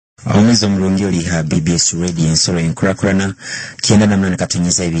Omwezi omulungi oli ha BBS Radio ensolo enkulakulana kyenda na munana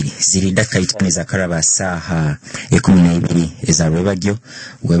katonyeza ebiri ziri dakika itano ezakaraba saaha 12 eza lwebagyo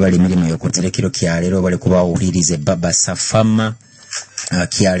webali emirimu y'okuterekero kyaleero bali kubawuliriza Baba Safama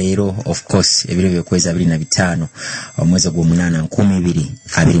kyaleero of course ebiro byokweza 25 omwezi gw'omunana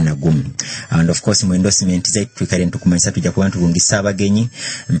 2021 and of course mu endorsement zaitu twikale ntukumanyisa tujja kuba ntulungisa abagenyi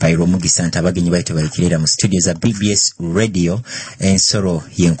mpairo omugisa nti abagenyi baitu balikirira mu studio za BBS Radio ensolo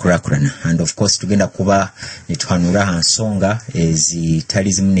yenkulakulana and of course tugenda kuba nituhanura nsonga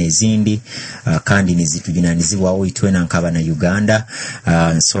ezitali zimu n'ezindi kandi nizitujunanizibwawo itwe nankaba na Uganda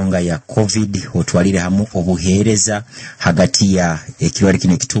nsonga ya COVID otwalire hamu obuheereza hagati ya ekirwale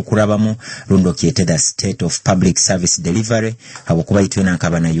kino ekituukulabamu lundo kiyete the state of public service delivery habokuba itwe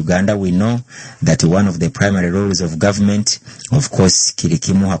nankaba na Uganda. We know that one of the primary roles of government of course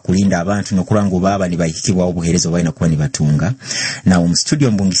kirikimu hakulinda abantu nokulangu baba ni bahikibwa obuheereza baina kuba ni batunga na mu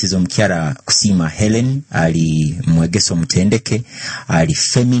studio mbungisizo mkyara Kusima Helen ali mwegeso mutendeke ali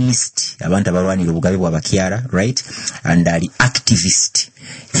feminist abantu abalwanira obugabe bwa bakyara right and ali activist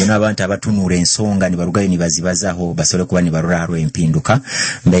yena abantu abatunura ensonga ni barugayo ni bazibazaho basole kuba ni baruraro empinduka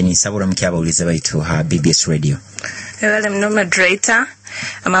mbeni sabura mkyaba ulize baitu ha BBS Radio. Ewale mno moderator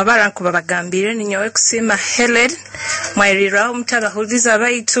amabara nkuba bagambire ni nyowe Kusima Helen mwairiraho mutabahuliza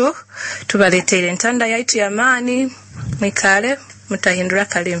baitu tubaletere entanda yaitu yamani mwikale mutahindura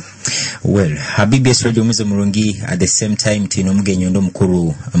kalimu. Well, BBS Radio muzo mulungi at the same time tino mugenyo ndo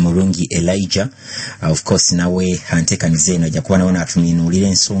mukuru mulungi Elijah of course nawe hanteka nizeno jakuwa naona atuninulire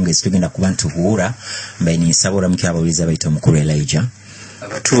ensonga ezitugenda kuba ntuhura mbaye ni sabura mkyaba uliza baitu mukuru Elijah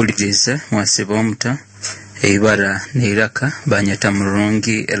abatulirize mwasiba omuta eibara neiraka banyata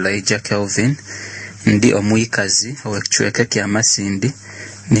mulungi Elijah Kelvin ndi omwikazi owekichweka kya Masindi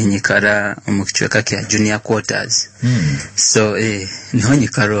ninyikara omukichweka kya Junior Quarters. So niho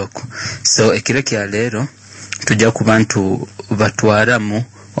nyikaroko. So ekire kya lero tujja kubantu batwaramu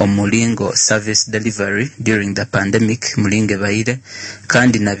omulingo service delivery during the pandemic mulinge baire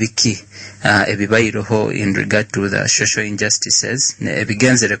kandi nabiki ebibayiroho in regard to the social injustices ne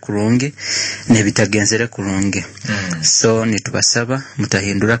ebigenzere kurungi ne bitagenzere kurungi. So nitubasaba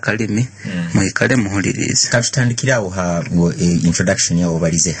mutahindura kalimi muikale muhuliriza katutandikirawo ha introduction yawo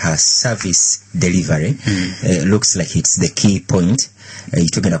balize ha service delivery. Looks like it's the key point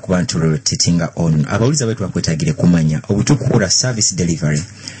itugenda kubantu rotating on abauliza wetu bakwetagire kumanya obutukura service delivery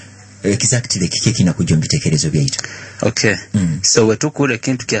exactly kiki na kujombitekerezo byaitu. Okay. So wetukure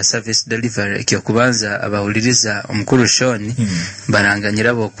kintu kya service delivery kyo kubanza abahuliriza omukuru Shoni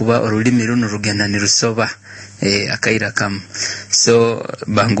baranganyira bo kuba olulimi runo rugenda ni rusoba akaira kam. So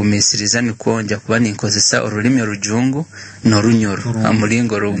bangumisiriza ni kuonja kuba ni nkozesa olulimi rujungu no runyoro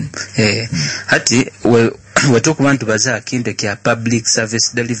amulingo rum. Hati wetukubantu baza kinde kya public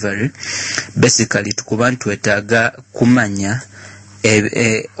service delivery basically tukubantu wetaga kumanya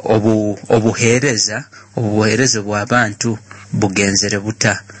obuheereza bw'abantu bugenzere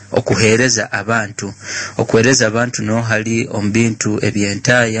buta okuheereza abantu no hali ombintu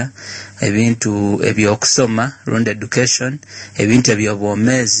ebyentaya ebintu ebyokusoma round education ebintu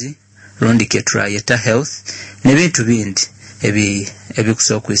ebyobwomezi round ketrayeta health nebintu bindi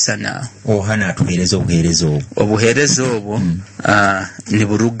ebikusokwisa hana atuheereza obuheereza obwo ni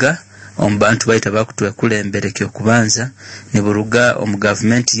buruga ombantu baita bakutwe kulembere kyo kubanza ni buruga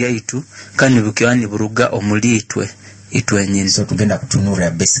government yaitu kandi bukiwani buruga omulitwe itwenyini. So tugenda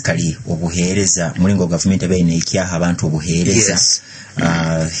kutunura basically obuheereza mulingo government abaine ikyaha abantu obuheereza. Yes.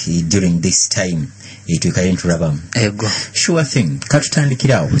 During this time itwikale ntulabamu ego sure thing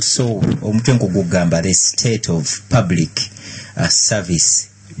katutandikirawo. So omutwenko gugamba the state of public service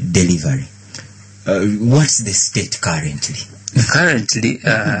delivery. What's the state currently?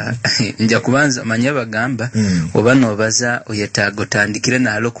 Nja kubanza manya bagamba oba nobaza oyetago tandikire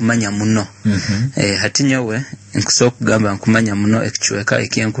nalo kumanya muno. Hati nyowe nkusoka kugamba nkumanya muno ekichweka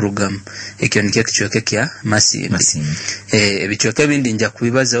ekyenkurugamu ekyo nikyo kichweka kya Masindi. Ebichweka bindi nja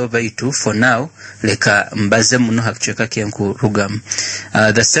kubibaza oba itu for now leka mbaze muno hakichweka kyenkurugamu.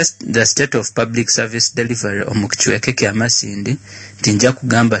 The state of public service delivery omukichweka kya Masindi tinja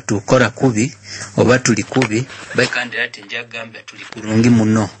kugamba tukora kubi oba tuli kubi bakandi ati nja gamba tuli kurungi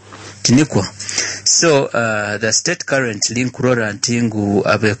muno tiniko. So the state currently nkurora ntingu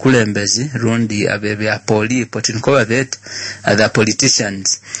abekulembezi rundi abebe apoli potinkoba that the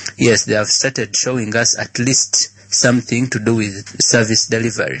politicians, yes, they have started showing us at least something to do with service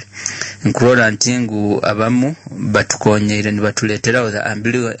delivery. Nkurora ntingu abamu batukonyere ni batuletera the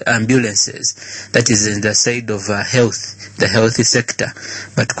ambulances that is in the side of health, the health sector.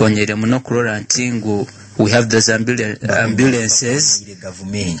 Batukonyere muno kurora ntingu we have those ambulances. The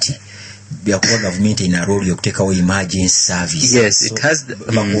government. Government in a role yokutekawo emergency service. Yes, so it has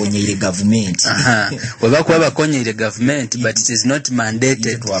the government. Webakonyere government, but it is not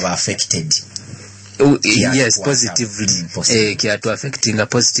mandated to have affected. Yes, positively. To affecting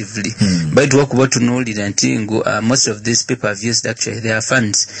positively. But what to know most of these people have used actually their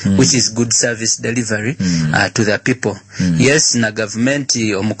funds, which is good service delivery to the people. Yes, na government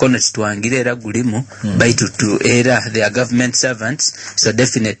omukono chituangire era gulimu by to era they are government servants, so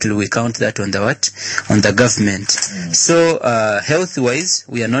definitely we count that on the government. So health wise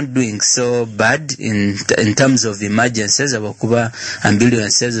we are not doing so bad in terms of emergencies abakuba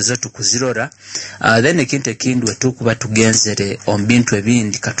ambulances zo tukuzirora. Then ekintu ekindwe tukuba tugenzere ombintu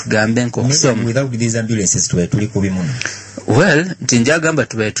ebindi katugambe nkokusoma. Without these ambulances tuli kubi muno. Well, tinjagamba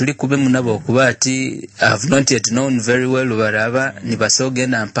tuli kubi muno bokuba ati I've not yet known very well baraba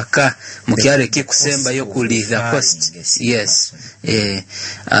nibasogenda mpaka mukyale kikusemba yokuli the cost. Yes.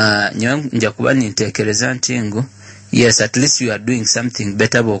 Nja kuba nintekereza ntingu. Yes, at least you are doing something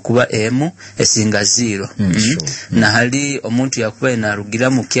better bokuba emu esinga zero. Na hali omuntu yakuba enarugira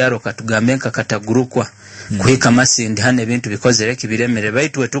mu kyaro katugambe katagurukwa kuhika masindi hane bintu bikozere kibiremere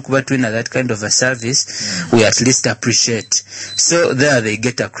baitu wetukuba twina that kind of a service we at least appreciate. So there they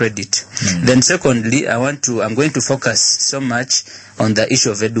get a credit. Then secondly, I'm going to focus so much on the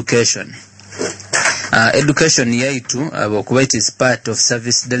issue of education. Education yaitu abokuba it is part of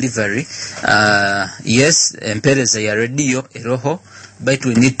service delivery. Yes, empereza ya radio eroho, but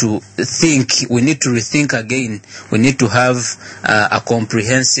we need to rethink again. We need to have a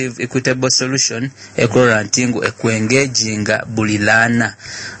comprehensive equitable solution ekorantingu ekwengaginga bulilana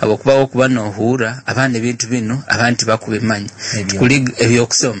abokuba okuba nohura abandi bintu bino abantu bakubimanya kuliga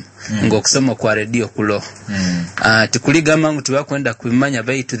ebyokusoma ngokusoma kwa radio kulo tikuligamba ngu tibakwenda kubimanya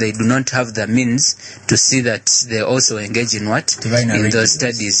baitu they do not have the means to see that they also engage in those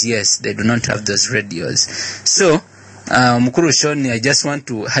studies. Yes, they do not have those radios. So Mukuru Shoni, I just want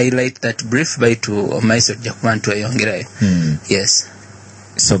to highlight that brief by to Omaiso Jakumantu Ayongerayo. Yes.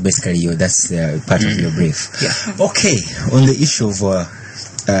 So basically that's part of your brief. Yeah. Okay, on the issue of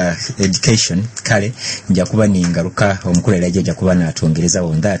education kale njakuba ningaruka omukulu eraje jakuba natuongereza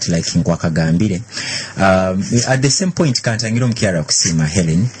on that like nkwakagambire at the same point kantangira omukyala kusima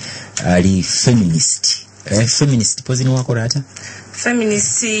Helen ali feminist pozini wakola ata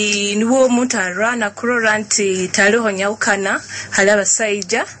feminist niwo omuntu arwana kurora nti taliho nyaukana hali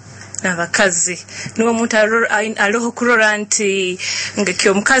abasaija n'abakazi niwo omuntu aliho kurora nti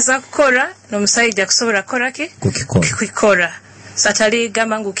ngekyo omukazi akukora n'omusaija kusobora koraki kukikora satali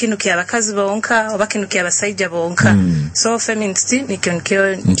gamba ngu kinu kya bakazi bonka oba kinu kya basajja bonka. So feminist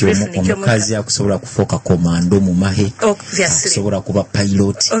nikyo omukazi akusobola kufoka komando mu mahe akusobola kuba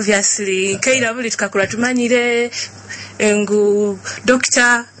pilot obviously kaira buli tukakula tumanyire ngu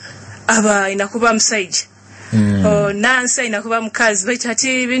doctor aba inakuba musajja nansa inakuba mukazi baitu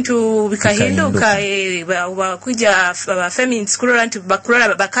hati bintu bikahinduka bakuja feminist kurora nti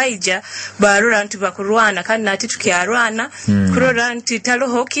bakurora bakaija barora nti bakurwana kandi nati tukyarwana kurora nti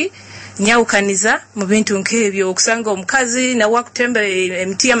talohoki nyaukaniza mu bintu nkebyo okusanga omukazi na wakutembe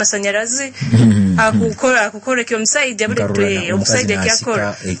emiti y'amasanyarazi akukora kyo omusaija buli omusaija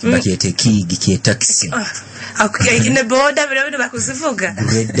kyakora bakiyete kigi kiyetaxi ne boda bino bakuzivuga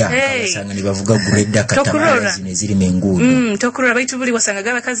basanga ni bavuga gureda katamara ziri mengudu tokurora baitu buli wasanga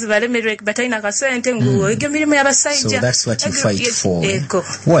gabakazi balemerwe bataina kasente ngu egyo mirimo y'abasaija. So that's what you fight for.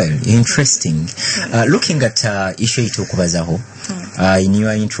 Well, interesting. Looking at issue itukubazaho in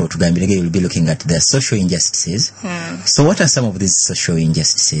your intro to Gambirege, you'll be looking at the social injustices. So what are some of these social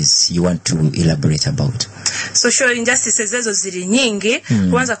injustices you want to elaborate about? Social injustices ezo ziri nyingi.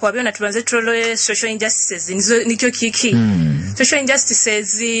 Kwanza kwa biona tubanze trolo social injustices nicho kiki. Social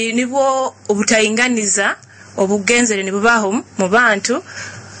injustices nibo obutainganiza obugenzere nibubaho mu bantu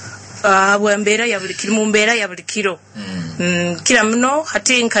bwembera ya buli kiri mu mbera ya buli kiro. Kila mno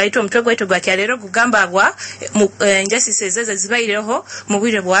hati nkaitwa mtego wetu gwa kyalero kugamba bwa injustices ezo zibaireho mu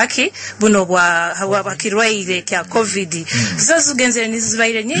bwire bwaki buno bwa kirwaire kya covid. Zo zugenzere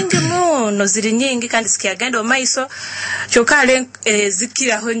nizibaire nyingi muno ziri nyingi kandi sikiyagenda omaiso kyokale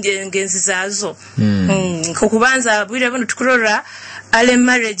zikiraho ngenzi zazo. Kukubanza bwire buno tukurora ale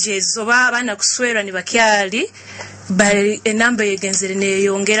marriages oba abana kuswera ni bakyali bali enamba yegenzere ne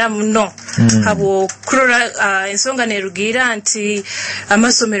yongera muno abo kurora ensonga ne rugira nti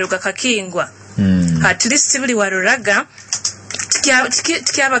amasomero gakakingwa at least buli waroraga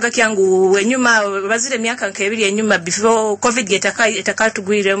tikyabaga kyangu enyuma bazire myaka nkebiri enyuma before covid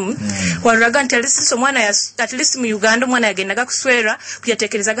etakatugwiremu waluraga nti alisis omwana at least mu Uganda omwana yagendaga kuswera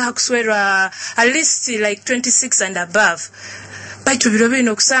kuyatekerezaga kuswera at least like 26 and above baitu biro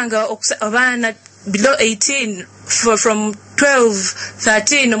bino okusanga abana below 18 from 12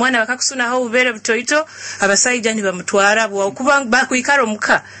 13 omwana bakakusuna ho ubere butoito abasajja ni bamutwara bwa bakuikaro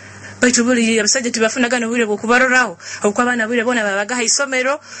muka baitu buli abasajja tibafunaga no bwire bwokubaroraho okuba abana bwire bona babaga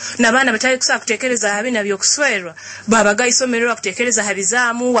isomero nabana batali kusa kutekereza habina byokuswerwa babaga isomero bakutekereza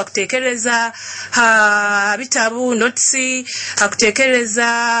habizamu wakutekereza bitabu notisi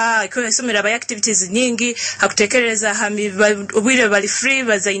hakutekereza iko isomero aba activities nyingi hakutekereza bwire bali free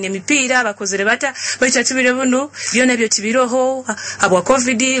bazaine mipira bakozere bata baitu tibire bunu byona byo tibiroho abwa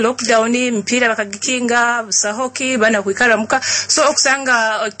covid lockdown mipira bakagikinga busahoki bana kuikara muka so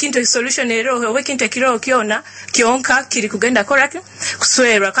okusanga kintu solution ero wekintu kiro kiona kionka kiri kugenda koraki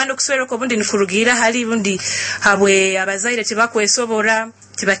kuswerwa kandi kuswerwa ko bundi nikurugira hali bundi habwe abazaire tibakwesobora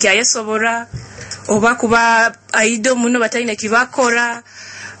tibakyayesobora oba kuba aido muno batayine kibakora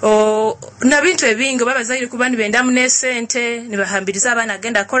na bintu ebingo babazaire kubandi benda munesente nibahambiriza abana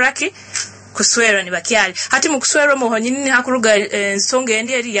agenda koraki kuswerwa nibakyali hati mu kuswerwa muhonyini hakuruga nsonga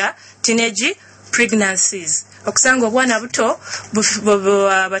endi area teenage pregnancies okusanga obwana buto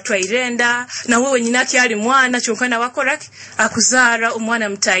batwairenda na wewe nyina kyali mwana chonkana wakoraki akuzara umwana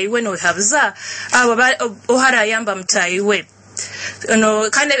mtaiwe no habuza abo ohara yamba mtaiwe no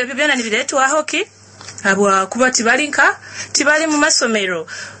kane byana nibiretwa hoki abo kuba tibali mu masomero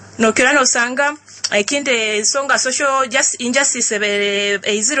no kirano sanga ikinde songa social injustice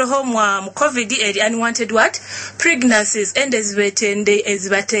eziro home mu covid unwanted what pregnancies and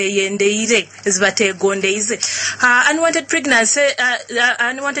ezbategondeize unwanted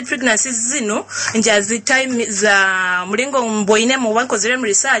pregnancies zino njazi time za mulingo mboine mu bankozere mu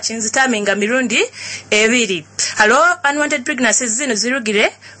research nzitaminga mirundi ebiri unwanted pregnancies zino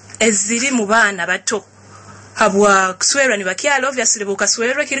zirugire eziri mu bana bato habwa kuswerwa ni bakyalo obviously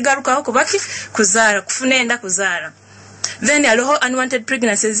bukaswerwa kirigaruka ho kubaki kuzara kufunenda kuzara then aloho unwanted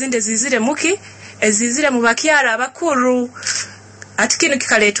pregnancies zinde zizire ezizire mu bakyala abakuru atikino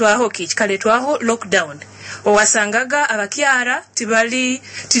kikaletwaho lockdown owasangaga abakyala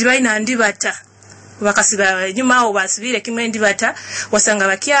tibalina ndibata bakasiba nyuma aho basibire kimwe ndibata wasanga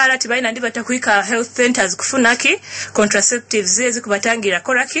bakyala tibalina ndibata kuika health centers kufunaki contraceptives ezikubatangira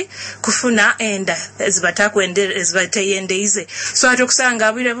koraki kufuna enda ezbatayendeize so atokusanga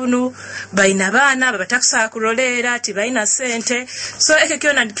abire bunu baina bana babatakusa kurolera tibalina sente so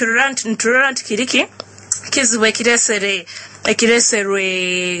ekekiona intolerant kiriki kizwe kireserwe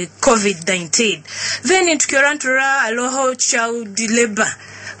COVID-19 then tukirantura aloho child labor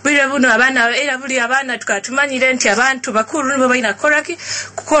bire buno abana tukatumanyire nti abantu bakuru nibo baina koraki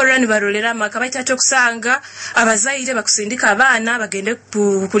kukora ni barolera makabaita tokusanga abazaire bakusindika abana bagende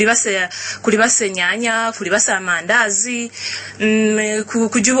kulibase nyanya kulibasa amandazi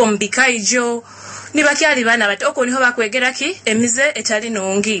kujubo mbikaijo nibakyali bana bato oko niho bakwegeraki emize etali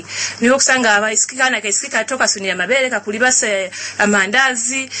nongi niho kusanga abaisikikana kaisikika toka sunira mabere kakulibase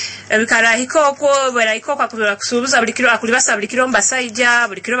amandazi bikara hikoko bara hikoko kusubuza bulikiro akulibasa bulikiro mbasaija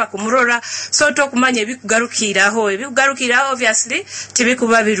bulikiro bakumurora so to kumanye bikugarukiraho obviously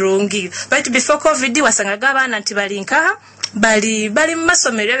tibikuba birungi but before covid wasangaga abana ntibalinka bali mu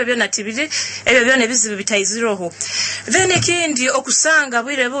masomero ebyo byona tibiri ebyo byona bizibu bitayiziroho then ikindi okusanga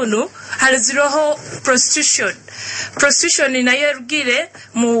bwire bunu haliziroho prostitution naye rugire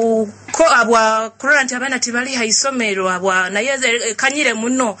mu ko abwa kurant abana tibali haisomero abwa naye kanyire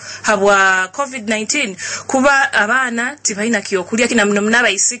muno abwa covid-19 kuba abana tibaina kiyokulya kina muno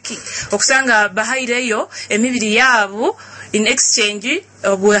nabayisiki okusanga bahaireyo emibiri yabo in exchange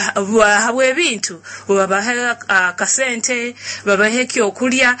habwe bintu babaha kasente babahe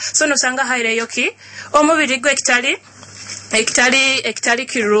kyokulya so no sanga haireyo ki omubiri gwe ekitali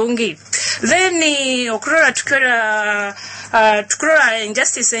kirungi then okurora tukora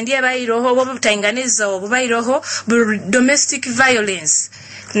injustice ndiye bayiroho obutainganiza obubayiroho domestic violence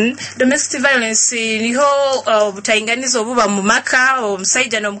domestic violence niho obutainganiza obuba mu maka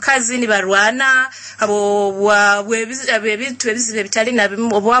omusaija n'omukazi ni barwana abo bwebintu ebizibe bitali na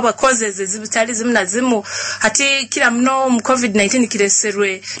obwaba causes ezibitali zimu hati kila mno mu covid-19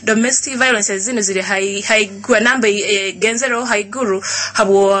 kireserwe domestic violence zino zile high number genzero high guru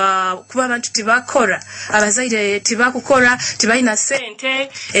abo kuba abantu tibakora abazaire tibakukora tibaina sente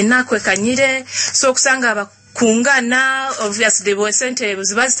enakwe kanyire so kusanga kungana obviously bo sente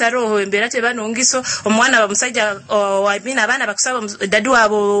zibazitaroho embera tebanungiso omwana bamusajja wabina abana bakusaba dadu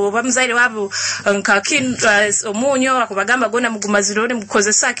wabo bamuzaire wabo nkakin omunyo akubagamba gona mugumazirone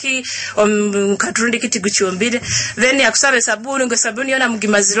mukozesaki katurundi kiti guchombire then yakusabe sabuni ngo sabuni yona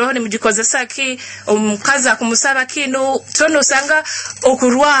mugimazirone mugikozesaki omukazi akumusaba kino tono sanga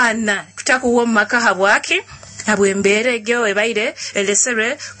okurwana kutakuwo makaha bwaki abwembere gyo ebaire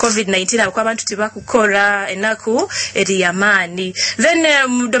elesere covid-19 akwa abantu tibakukora enaku eri yamani then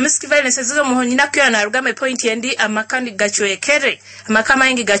domestic violence zo muhonyina kyo na rugame point yendi amakandi gachwekere amakama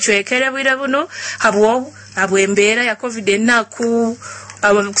ingi gachwekere bwire buno habwo abwembere ya covid enaku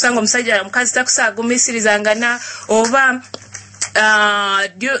kusanga omusajja mukazi takusagumisiriza oba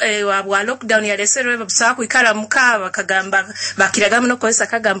wa lockdown ya lesero babusaba kuikara mukaba kagamba bakiraga muno kozesa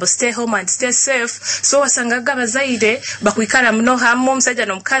kagambo stay home and stay safe so wasangaga bazaire bakuikara muno hamwe omusajja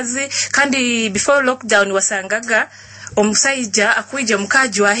nomukazi kandi before lockdown wasangaga omusajja akuije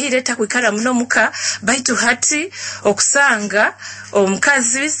mukaji wahire takuikara muno muka baitu hati okusanga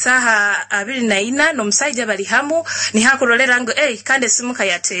omukazi saha 24 nomusajja bali hamu ni hakurolera ngo kande simuka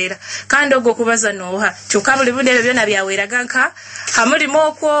yatera kandi ogo kubaza noha kyokabuli bunde byona byaweraga nka hamuli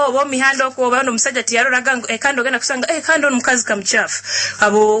moko bo mihando ko bano omusajja tiyaroraga ngo kandi ogenda kusanga kandi omukazi kamchafu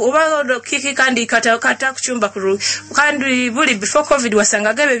abo oba kiki kandi kata kuchumba kuru kandi buli before covid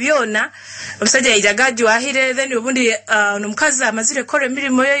wasangaga byona omusajja yajagaji wahire then obundi nomukazi amazire kore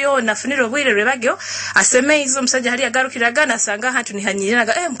mirimo yo nafunira obwire rebagyo aseme izo omusajja hali agarukiraga nasanga hatu ni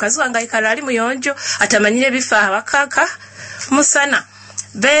hanyiriraga mukazi wanga ikarali muyonjo atamanyire bifa abakaka musana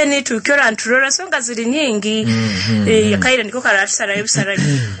beni tukyora nturora songa ziri nyingi yakaire niko karatisara ebisara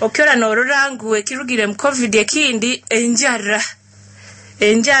okyora nororangu ekirugire mu covid ekindi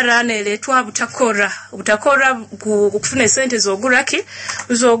enjara neletwa butakora kufuna sente zogura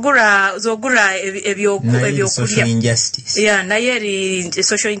ebyokulya social injustice naye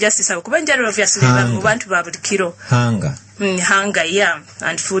social injustice kuba njara obviously mu bantu babulikiro hunger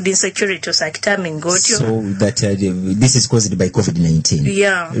and food insecurity osakitamingo so that this is caused by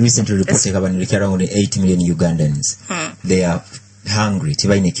COVID-19 recently reported around 8 million Ugandans they are hungry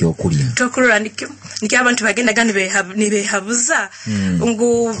tibaine kyokulya tokurura niki abantu bagenda gani behabuza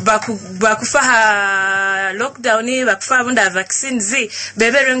ngu bakufaha lockdown bakufaha bunda vaccines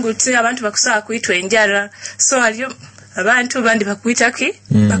bebere nguti abantu bakusaha kuitwa enjara so aliyo abantu bandi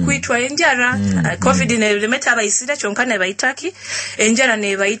bakuitwa enjara covid ne limeta abayisira kyonkane bayitaki enjara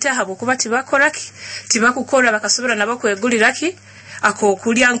ne bayita habo kuba tibakukora bakasobora nabo kweguliraki ako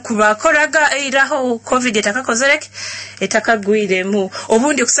kulya kubakoraga eiraho covid etakagwiremu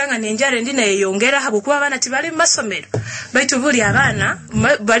obundi okusanga nenjara ndine yeyongera habo kuba abana tibali masomero baitu buli abana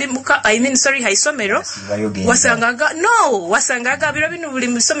bali muka high somero wasangaga biro binu buli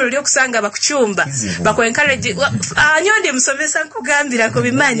musomero lyo kusanga bakuchumba bako encourage anyonde musomesa nkugambira ko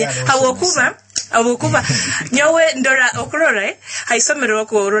bimanya hawo kuba nyowe ndora okurora haisomero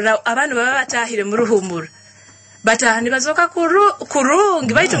okurora abantu baba batahire mu ruhumura bata nibazoka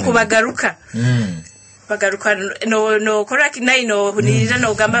kurungi baitu kubagaruka bagaruka no koraki naino nirira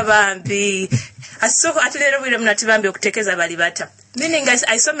no gamba bambi asoko atlero bwire munatibambi okutekeza bali bata meaning guys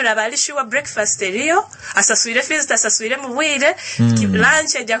aisomera bali sure breakfast eriyo asasuire feast asasuire mu bwire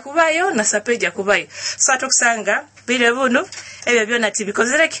lunch ejakubayo na supper ejakubayo so atokusanga bire buno ebyo byona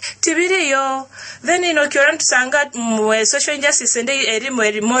tibikozereki tibiriyo then ino tusanga mu social injustice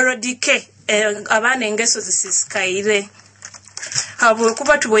eri moral decay abana engeso zisikaire habo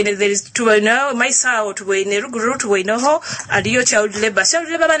kuba tuboine maisa tuboine ruguru tuboineho aliyo child labor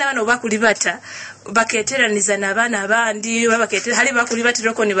bana bakulibata baketeraniza nabana abandi babaketera hali bakulibata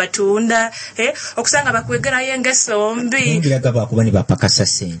roko ni batunda okusanga bakwegera yengeso mbi ngiraga bakuba ni bapakasa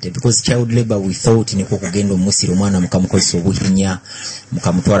sente because child labor we thought niko kugenda omusiro mwana mukamukozesa obuhinya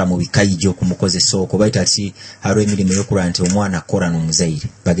mukamutwara mu bikaijo kumukozesa oko baita ati haro emirimu yokurante omwana akora n'omuzaire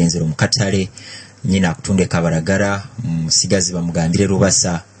bagenzero mukatale nyina akutunde kabaragara musigazi bamugambire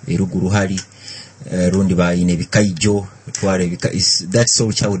rubasa eruguru hali rundi baine bikaijo tware that's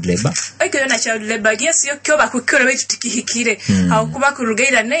all child labor na child labor yes yo bakukora betu tikihikire aho kuba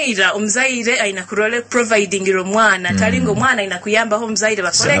kurugeira neira omzaire aina kurole providing ro mwana talingo mwana inakuyamba ho mzaire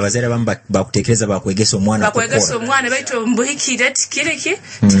bakole abazere bakutekereza bakwegesa omwana betu mbuhikire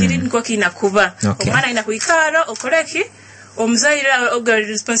tikiri niko kinakuba omwana inakuikara okoreki omuzaire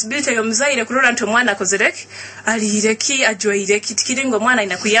responsibility y'omuzaire kurora nti omwana akozereki alireki ajoireki tikiringo omwana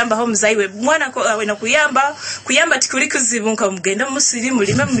ina kuyambaho omuzaire mwana ina kuyamba tikuli kuzibu nka omugenda musiri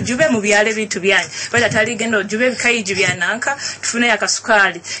mulime mujube mu byale bintu byanyu bada tali gendo ojube bikaiji byananka tufune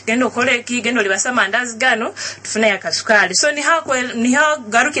yakasukali gendo koleki gendo libasa mandazi gano tufune yakasukali so ni ha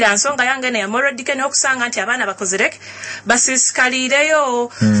garukira nsonga yange ne ya moral dikene okusanga nti abana bakozereki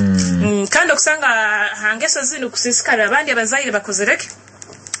basisikalirayo kandi okusanga hangeso zino kusisikala abandi abazaire bakozereki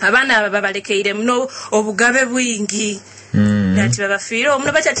abana babalekeire muno obugabe bwingi nati babafiro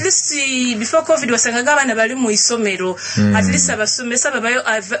muno bacha at least before covid wasangaga abana bali mu isomero at least abasomesa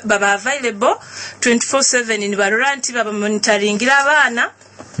baba available 24/7 ni baranti baba monitoringira abana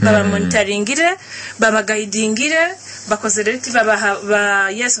baba monitoringire baba guidingire bakozereti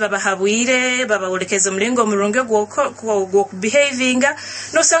baba habuire baba olekeza mlingo murunge gwo behaving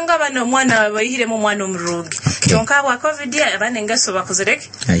no sanga bana mwana bayihire mu mwana omurungi tonka wa covid abana ngaso bakozereki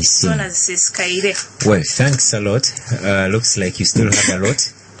so na sisikaire. Well, thanks a lot. Looks like you still have a lot.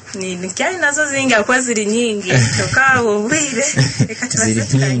 Ni nikai nazo zinga kwa ziri nyingi toka ubwire ziri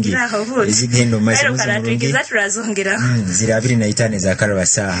nyingi izigendo maso ziri 25 za karaba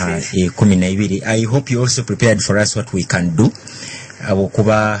saha 12. I hope you also prepared for us what we can do.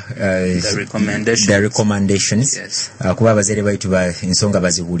 Abokuba the recommendations kuba abazere baitu ba ensonga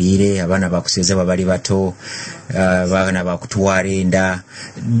bazibulire abana bakuseza babali bato abana bakutware nda.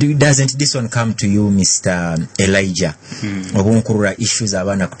 Doesn't this one come to you, Mr. Elijah? Obunkurura issues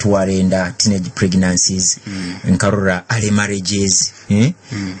abana kutware nda, teenage pregnancies, nkarura early marriages,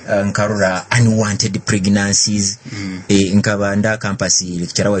 nkarura unwanted pregnancies, nkabanda campus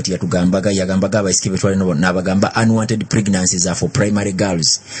lecturer waitu yagambaga abasikibe twale nabagamba unwanted pregnancies are for primary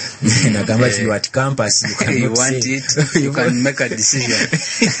girls. Nagamba you at campus you want it, you can make a decision.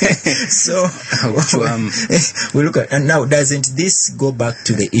 So we look at, and now doesn't this go back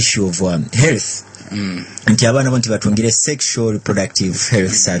to the issue of health? Nti abana bonti batungire sexual reproductive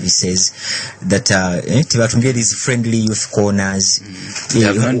health services that tibatungire these friendly youth corners. They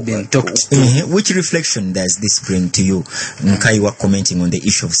have not been talked to. Which reflection does this bring to you? Nkai were commenting on the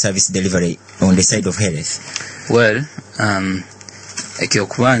issue of service delivery on the side of health. Well,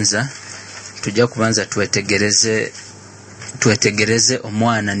 ekyokubanza tujja kubanza twetegereze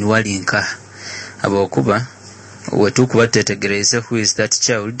omwana ni walinka abokuba wetukuba twetegereze who is that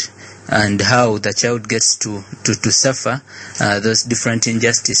child and how the child gets to suffer those different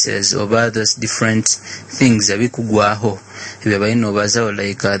injustices or those different things abikugwaho ebyabino bazawo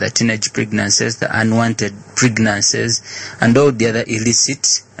like the teenage pregnancies, the unwanted pregnancies, and all the other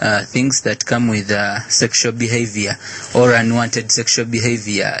illicit things that come with sexual behavior or unwanted sexual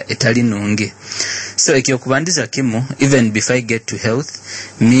behavior etali nungi. So ekyokubandiza kimu, even before I get to health,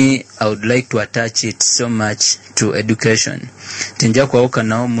 I would like to attach it so much to education. Tinja kwauka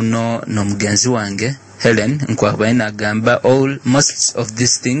nao muno no mugenzi wange Helen nkwabaina gamba most of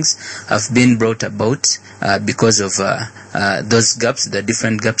these things have been brought about because of those gaps, the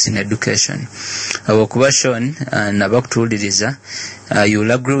different gaps in education. Awokuba Sean nabakutuliriza, you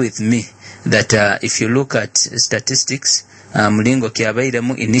will agree with me that if you look at statistics, mulingo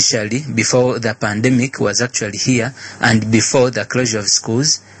kyabairemu initially before the pandemic was actually here and before the closure of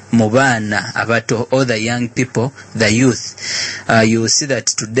schools, mubana abato, all the young people, the youth, you will see that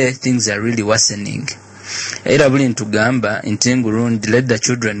today things are really worsening. Era buli ntugamba ntingurundi let the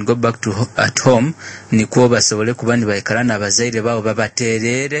children go back to at home nikuo basobole kubani bayikalana abazaire bawo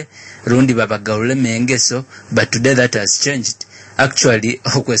babaterere rundi babagaule mengeso, but today that has changed. Actually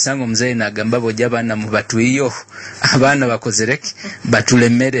okwesanga omuzaire nagamba bojja bana mu batuiyo abana bakozereki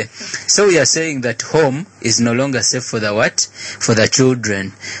batulemere. So we are saying that home is no longer safe for the what? For the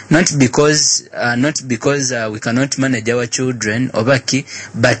children. Not because we cannot manage our children obaki,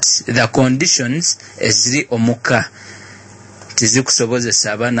 but the conditions eziri omuka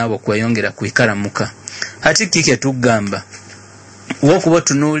tizikusobozesa abana abo kweyongera kuikala muka. Hati kike tugamba wokuba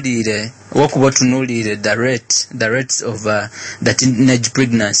tunulire the rates of the teenage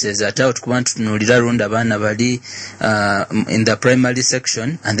pregnancies at out kubantu tunulira runda bana bali in the primary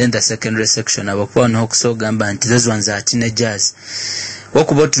section and then the secondary section abakuba no kusogamba anti those ones are teenagers.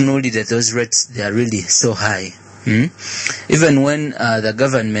 Wokuba tunulire those rates, they are really so high. Even when the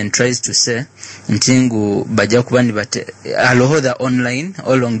government tries to say ntingu bajja kubani bate aloho the online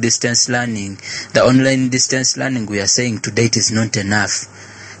or long distance learning, the online distance learning we are saying today it is not enough.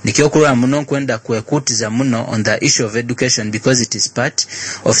 Nikiokulwa muno kwenda kwekutiza muno on the issue of education because it is part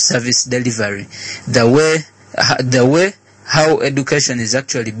of service delivery. The way how education is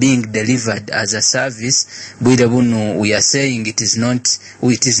actually being delivered as a service, we are saying it is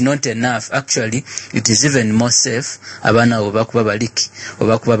not enough. Actually, it is even more safe. Abana obakuba baliki,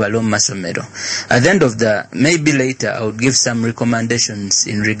 obakuba balo masomero. At the end of maybe later, I would give some recommendations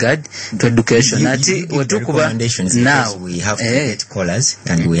in regard to education. Recommendations now we have to get callers,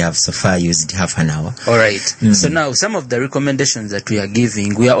 and we have so far used half an hour. All right. So now some of the recommendations that we are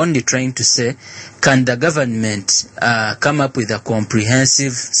giving, we are only trying to say, can the government come up with a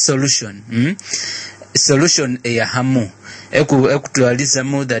comprehensive solution? Solution eyahamu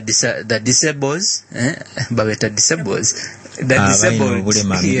ekutwalizamu the disables babeta disables the disabled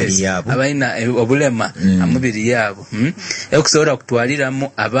abaina obulema amubiri yabo ekusobola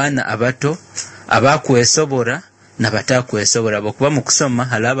kutwaliramu abaana abato abakwesobora nabatakwesobora bokuba mu kusoma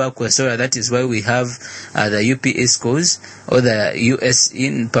halaba kwesobora. That is why we have the UPE schools or the US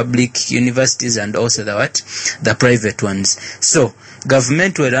in public universities and also the private ones. So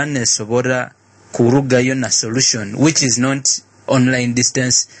government will run a sobora kurugayo na solution which is not online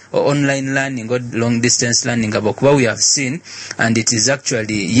distance or online learning or long distance learning abokuba we have seen, and it is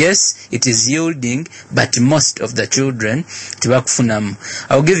actually, yes, it is yielding, but most of the children tibakufunamu.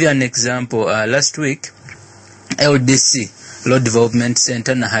 I'll give you an example. Last week LDC, Law Development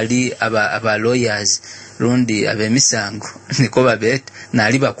Center, na hali aba lawyers rundi abemisango niko babet na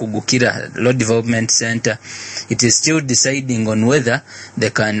aliba kugukira Law Development Center. It is still deciding on whether they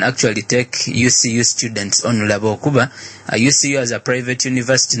can actually take UCU students on labo kuba UCU as a private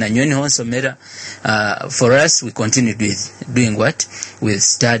university na nyoni honsomera. For us, we continued with doing what? With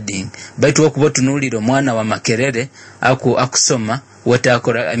studying. But wakubo tunuliro mwana wa Makerere akusoma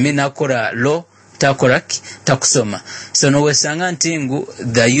watakora, akora law takoraki takusoma. So no wesanga ntingu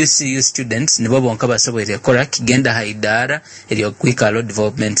the UCU students nibo bonka basobole koraki genda haidara elyo kwika Law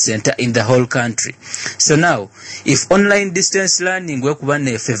Development Center in the whole country. So now if online distance learning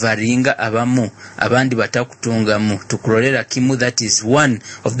wekubane favoringa abamu abandi batakutungamu tukurolera kimu, that is one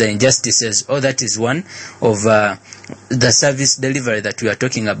of the injustices, or that is one of the service delivery that we are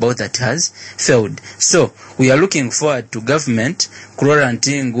talking about that has failed. So we are looking forward to government kurora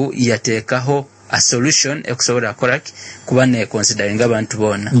ntingu yatekaho a solution ekusobola koraki kubane considering abantu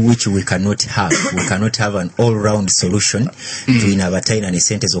bona, which we cannot have. We cannot have an all-round solution to inabataina ne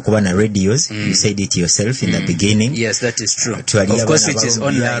centers okuba na radios. You said it yourself in the beginning. Yes, that is true. Of course, it is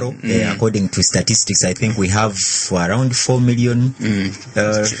online. According to statistics, I think we have around 4 million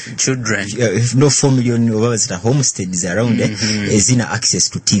children. If no 4 million homesteads around zina access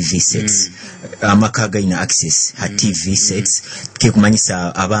to TV sets. Amakaga ina access ha TV sets.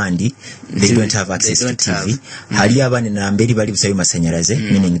 Kekumanyisa abandi they don't have access to TV. Hali abane na mberi bali busayo masanyaraze,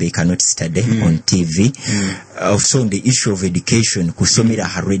 meaning they cannot study on TV. Also on the issue of education, kusomera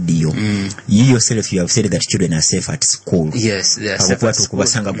ha radio. You yourself, you have said that children are safe at school. Yes, they are safe at school.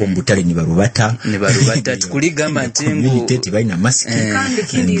 Kubasanga gombutale ni barubata tukuligamba ntingu baina mask kandi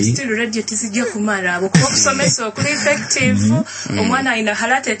kindi still radio tisijja kumara abo kusomesa okuli effective. Omwana ina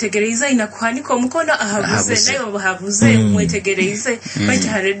halate tegereza ina kuhanika omukono ahabuze nayo bahabuze mwetegereze bati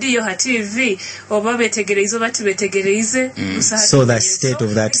ha radio ha TV oba betegereze bati betegereze. So the state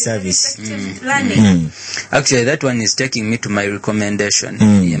of that service learning. Actually, that one is taking me to my recommendation.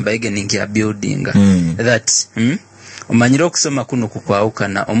 Beginning ya building that umanyiro kusoma kuno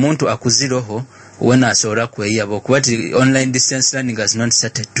kukwawukana omuntu akuziroho when asobola kweyabo kuba online distance learning has not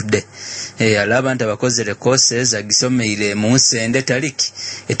started today. Alabanta bakozere courses agisomeire mu nsende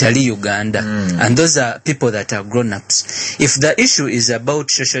etali Uganda, and those are people that are grown ups. If the issue is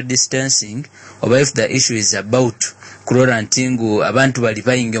about social distancing, or if the issue is about kurora ntingu abantu bali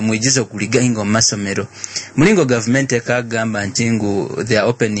bayinga mwijizo kuligainga masomero, mulingo government ekagamba ntingu they are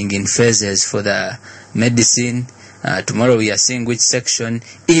opening in phases for the medicine. Tomorrow we are seeing which section.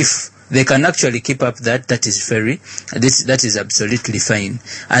 If they can actually keep up that is that is absolutely fine.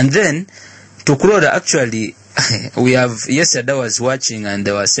 And then to Kurora, actually we have, yesterday I was watching and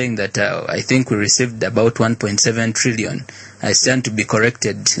they were saying that I think we received about 1.7 trillion. I stand to be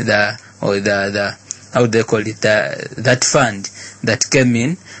corrected. The how they call it, that fund that came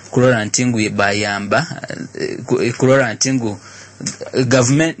in Kurora Ntingu bayamba Kurora Ntingu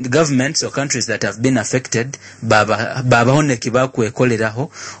governments or countries that have been affected baba hone kibaku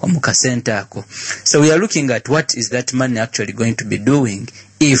ekoleraho omukasenta ako. So we are looking at what is that money actually going to be doing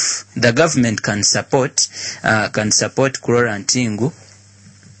if the government can support Kurora Ntingu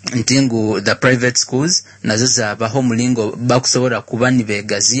the private schools nazo zabaho mulingo bakusobora kuba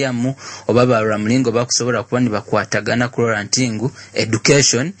nibegaziamu oba bara mulingo bakusobora kuba nibakwatagana Kurora Ntingu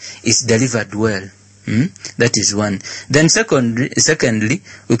education is delivered well. That is one. Then secondly,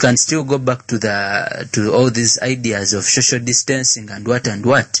 we can still go back to all these ideas of social distancing and what,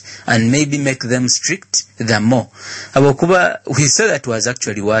 and maybe make them strict the more. We saw that was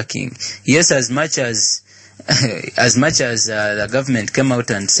actually working. Yes, as much as the government came out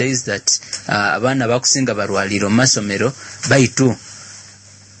and says that abana bakusinga barwaliro masomero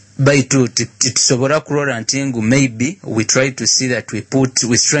baitu tusobora kurora ntingu, maybe we try to see that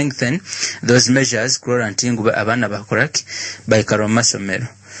we strengthen those measures kurora ntingu abana bakoraki baikaro masomero.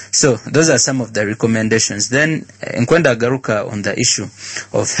 So those are some of the recommendations. Then nkwenda garuka on the issue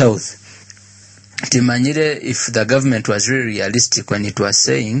of health. Timanyire, if the government was really realistic when it was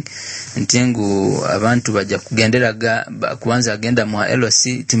saying ntingu abantu baja kugendera kuanza agenda mu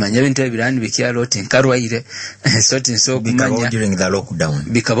LOC, timanyire bintu ebirani bikyalo tinkarwaire so kumanya during the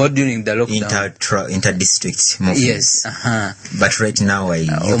lockdown inter-district yes but right now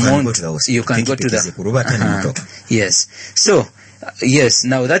you can go to the yes. So yes,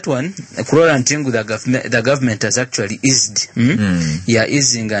 now that one kurora ntingu the government has actually eased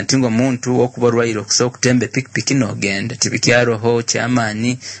easing ntingu muntu okubarwairo kusokutembe pikipiki no genda tibikyaro ho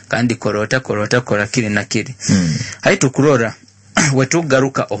chamani kandi korota kora kiri na kiri haitu kurora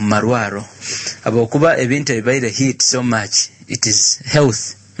wetugaruka omarwaro abokuba ebintu ebibaire hit so much, it is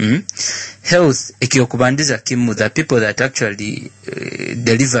health. Health ikiokubandiza kimu, the people that actually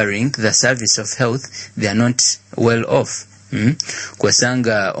delivering the service of health, they are not well off.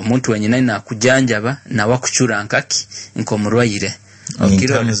 Kwesanga omuntu wenyina na kujanjaba na wakuchura nkaki nkomurwaire in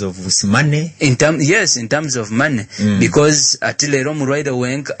terms of money, in terms of money, because atilero murwaire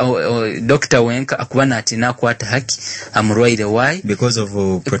wenka doctor wenka akubana atina kwata haki amurwaire. Why? Because of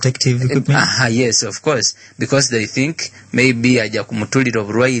protective equipment. Yes, of course, because they think maybe aja kumutulira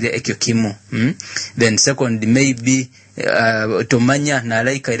obulwaire ekyo kimu. Then second, maybe tomanya na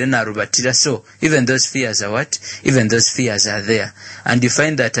laika ile na rubatira. So even those fears are there, and you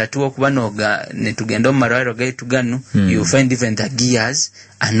find that atuwa kubanoga netugendo marwaro gaitu ganu, you find even the gears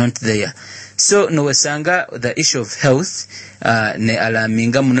are not there. So nowesanga the issue of health ne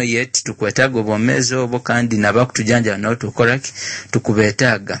alaminga muno yet tukwetaga obomezo bokandi nabakutujanja na tukoraki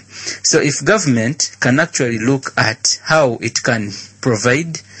tukubetaga. So if government can actually look at how it can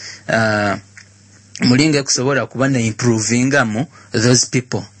provide mulinge kusobora kubana improving those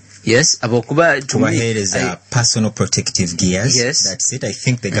people. Yes, abokuba to personal protective gears. Yes, that's it. I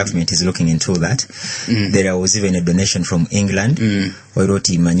think the government is looking into that. There was even a donation from England. This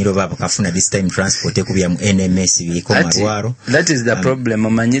time transport NMS. That is the problem.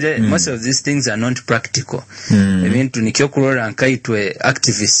 Most of these things are not practical. I mean, to nikyokurora nkaitwe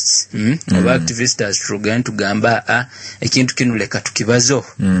activists. Activists as trugan to gamba ekintu kinu leka tukibazo.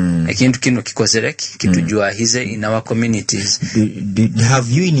 Ekintu kinu kikozereki kitujua hize in our communities.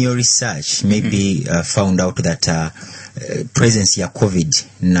 Have you in your research maybe found out that presence ya COVID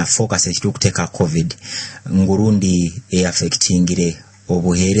na focus ekitu kuteka COVID ngurundi affectingire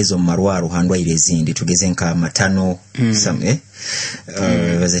obuherezo marwaro handwaire zindi tugeze nka matano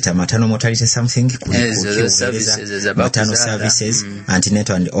was it a matano mortality something matano services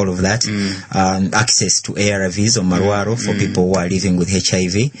antenatal and all of that, access to ARVs or marwaro for people who are living with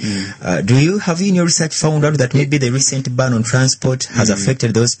HIV. Have you in your research found out that maybe the recent ban on transport has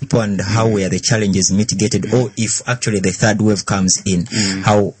affected those people, and how were the challenges mitigated, or if actually the third wave comes in,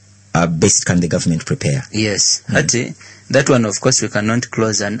 how best can the government prepare? Yes, that one of course we cannot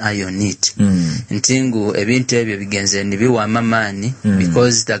close an eye on it. Ntingu ebintu ebyo bigenze nibiwa mamani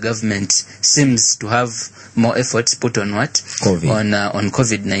because the government seems to have more efforts put on what COVID. On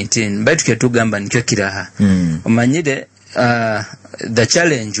COVID-19. But ketugamba nikyo kiraha. Omanyide the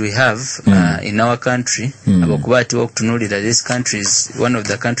challenge we have in our country abokubati okutunulira this country is one of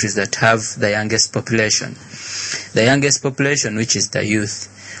the countries that have the youngest population. The youngest population, which is the youth.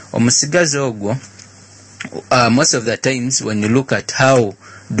 Omusigazi ogwo most of the times when you look at how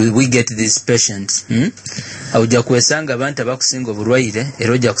do we get these patients, auja kuesanga abantu abakusinga obulwaire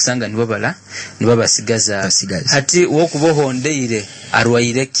era ojja kusanga nibo basigaza hati wokubohondeire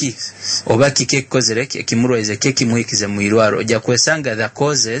arwaire ki oba kike kozereki ekimurwaize keke muikize muirwaro ojja kuesanga the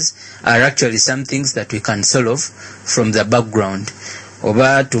causes are actually some things that we can solve from the background.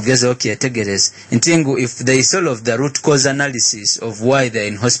 Oba tugeze okyetegereza ntingu if they solve the root cause analysis of why they're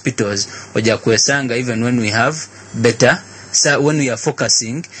in hospitals oja kwesanga even when we have better, so when we are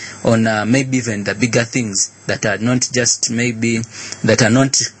focusing on maybe even the bigger things that are not just maybe that are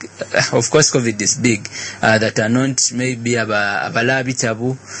not of course COVID is big, that are not maybe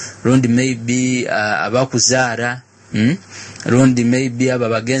abalabitabu rundi maybe abakuzara rundi maybe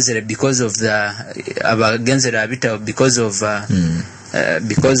abagenzere because of the abagenzere abita because of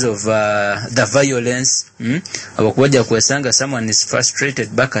because of the violence. Abakubaja kwesanga someone is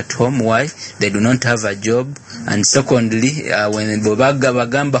frustrated back at home. Why? They do not have a job. And secondly, when bobaga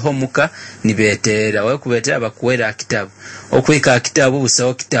bagamba homuka nibetera wakubetera bakuwera kitabu okwika kitabu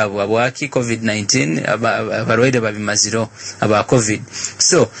busawo kitabu abwaki COVID-19 abarwaide babimaziro aba COVID.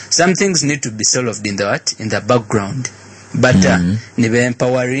 So some things need to be solved in the background, but nibe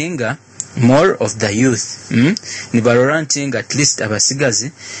empowering more of the youth. Nibaroranting at least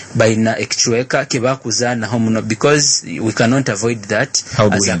abasigazi baina ekchweka kebakuzana homuno, because we cannot avoid that. How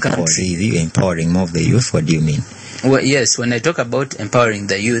do we empowering more of the youth? What do you mean? Well, yes, when I talk about empowering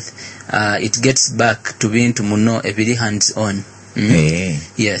the youth, it gets back to being to muno every hands on.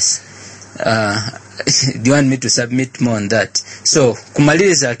 Yes. Do you want me to submit more on that? So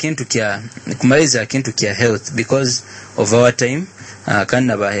kumaliza kintu kya health, because of our time.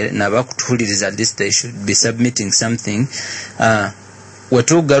 Kana nabakutuhuliriza at least they should be submitting something.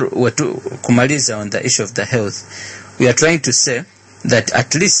 Watu kumaliza on the issue of the health, we are trying to say that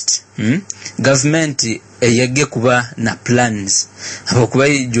at least government yege kuba na plans abakuba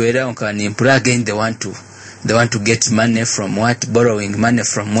ijoera onkani impura again they want to get money from what, borrowing money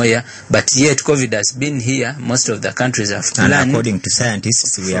from where, but yet COVID has been here. Most of the countries have planned. And according to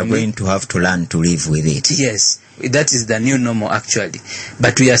scientists, we are going to have to learn to live with it. Yes, that is the new normal actually.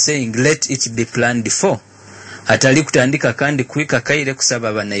 But we are saying let it be planned before. Atali kutandika kandi kuika kaire kusaba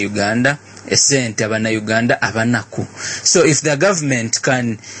abana Uganda, esente abana Uganda abanaku. So if the government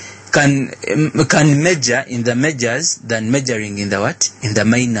can measure in the majors than measuring in the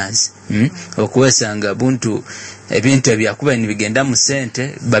minors. Okuwesanga buntu ebintu ebyakuba nibigenda mu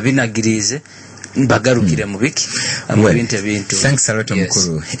sente babinagirize bagarukire mu biki ebintu. Thanks a lot,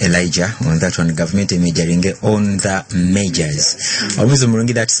 Mukuru Elijah, on that one. Government measuring on the measures. Omuzo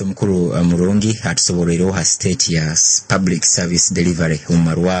mulungi that Mukuru mulungi atusobolero ha state ya public service delivery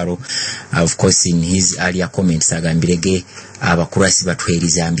umarwaro. Of course, in his earlier comments agambirege abakurasi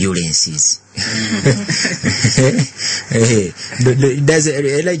batweriza ambulances. Does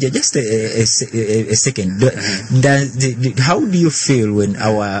Elijah, just a second, how do you feel when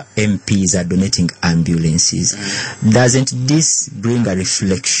our MPs are donating ambulances? Doesn't this bring a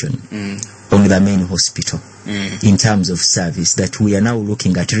reflection on the main hospital in terms of service, that we are now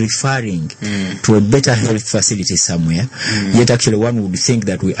looking at referring to a better health facility somewhere? Yet actually one would think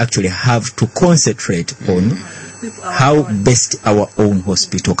that we actually have to concentrate on how best our own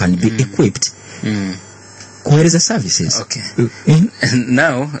hospital can be equipped. Where is the services? Okay.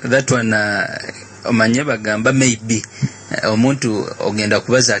 Now that one omanyeba gamba maybe omuntu ogenda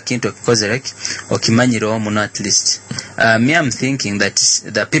kubaza kintu okikozerek okimanyiro omuno at least. Me, I'm thinking that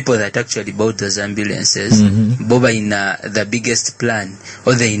the people that actually bought those ambulances boba in the biggest plan,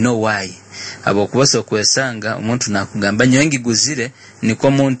 or they know why. Abokubaso kwesanga omuntu nakugamba nyengi guzire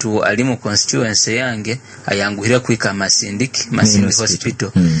niko muntu ali mu constituency yange ayanguhira kwika Masindi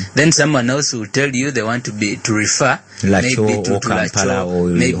hospital. Then someone else will tell you they want to refer maybe to Kampala or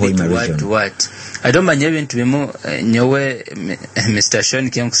maybe to what. I don't manya ebintu bimu nyowe Mr. Sean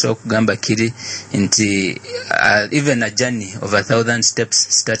Kyenkuso kugamba kiri nti even a journey of 1,000 steps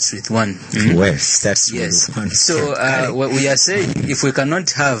starts with one. Well, starts with one. So what we are saying, if we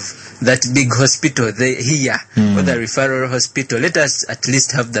cannot have that big hospital here or the referral hospital, let us at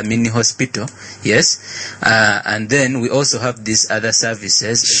least have the mini hospital. Yes. And then we also have these other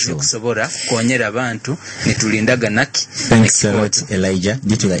services. Sure. Thanks a lot, Elijah.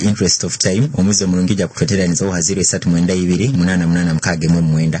 Due to the interest of time, mulungija kutotera nizo hazire 328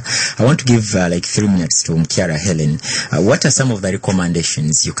 I want to give like 3 minutes to Mkiara Helen. What are some of the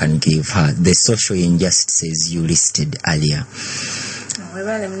recommendations you can give her, the social injustices you listed earlier?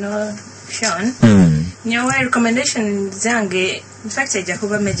 Sean, nyawa recommendation zange in fact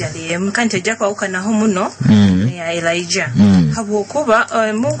ejakuba majali mkante jakwa ukana homuno ya Elijah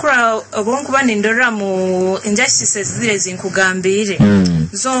habukuba mukura obonkuba nindora mu injustices zile zinkugambire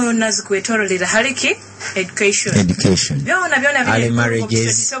zona zikwetorolera haliki education byona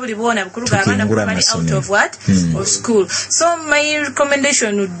marriages sobulibona bukuruga abana bali out of what of school. So my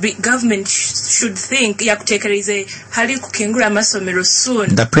recommendation would be government should think ya kutekereze hali kukingura masomero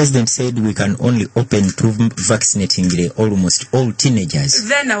soon. The president said we can only open to vaccinating almost all teenagers.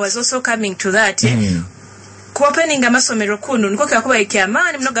 Then I was also coming to that. kuopening amasomero kuno niko kyakuba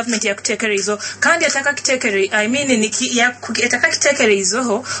ekyamaani muno government yakuteekereizo kandi atakakiteekere I mean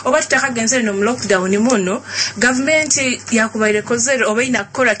atakakiteekereizo oba tutakagenze no lockdown muno government yakubaire kozero oba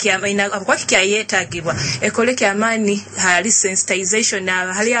inakola kyamaina akwaki kyayetagibwa ekole kyamaani hali sensitization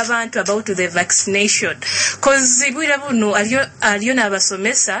hali abantu about the vaccination cause bwire buno aliyo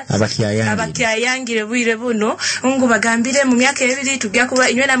n'abasomesa abakyayangire bwire buno ngo bagambire mu myaka ebiri tujja kuba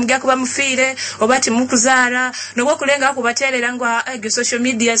inywena mujja kuba mufire obati mukuzaara no kulenga kubaterera ngo social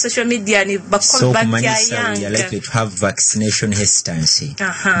media ni bakyayanga you are likely to have vaccination hesitancy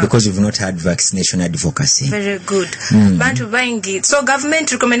because you've not had vaccination advocacy. Very good. Bantu baingi so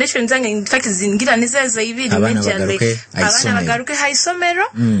government recommendations zange in fact zingira nizeza ibiri majale abana bagaruke haisomero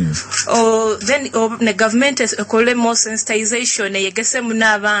then the government ekole more sensitization yegese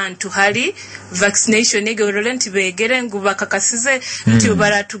muna abantu hari vaccination egorolenti begere nguba kakasize nti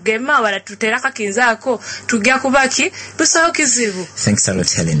baratugema baratuteraka kinzako tugya kubaki tusaho kizibu. Thanks a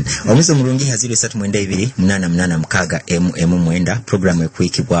lot Helen. Omuzo mulungi hazire 3 mkaga mwenda program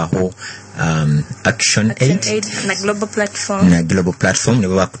ekwikibwaho Action Aid na global platform ne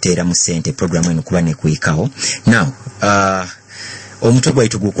baba kutera mu sente program eno kuba ne kuikaho. Now omutwe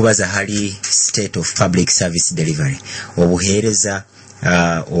gwaitu gukubaza hali state of public service delivery obuhereza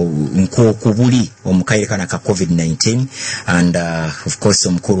nkokubuli omukaire ka COVID-19 and of course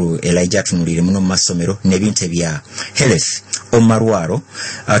omukuru Elijah tunulire muno masomero nebinte bya health omarwaro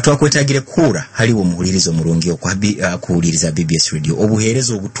twakwetagire kura haliwo muhulirizo mulungi okuhuliriza BBS radio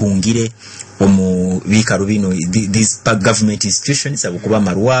obuherezo obutungire omubika rubino these government institutions abukuba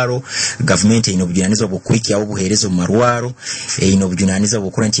marwaro government ino bujunanizo bukuikia obuherezo marwaro ino bujunanizo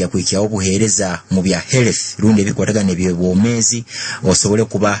bukuranti ya kuikia obuhereza mu bya health runde bikwataga nebyo bomezi osobole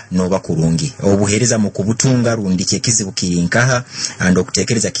kuba noba kurungi obuhereza mu kubutunga rundi kyekizibu kirinkaha and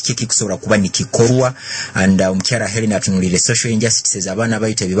okutekereza kiki kusobora kuba nikikorwa and omukyara Helena atunulire social injustices abana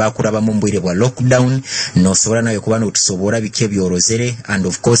bayite bibakuraba mu mbwire bwa lockdown no sobora nayo kuba no tusobora bike byorozere and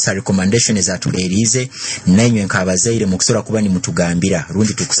of course a recommendation is atulerize nanywe nkabazaire mu kusora kuba ni mutugambira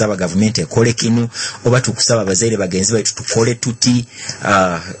rundi tukusaba government ekole kinu oba tukusaba bazaire bagenzi baitu tukole tuti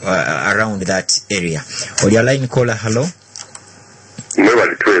around that area. Oli line caller hello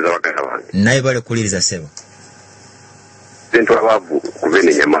mwebali tuweza wakana wange naye bale kuliriza sebo President wabavu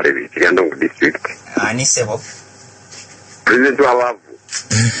kuvene Nyamare Kiryandongo district ani sebo President wabavu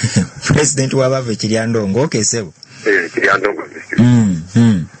President wabavu Kiryandongo okay sebo Kiryandongo district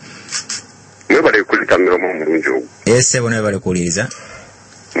mwebali kulita miromo mulunjo sebo naye bale kuliriza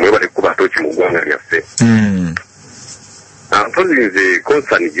mwebali kuba tochi mu gwanga lyaffe nze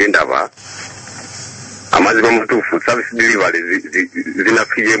concern gendaba amazima mutufu service delivery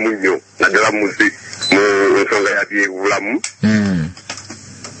zinafiye munyo nadala mu nsonga ya byebulamu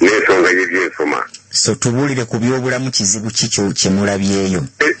n'ensonga y'ebyensoma so tubulire ku byobulamu kizibu kicho kyemulabyeyo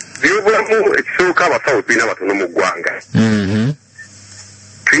byobulamu ekisooka abasawo tulina batono mu ggwanga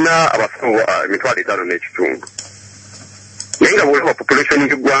tulina abasawo 5 n'ekitundu naye nga bwolaba population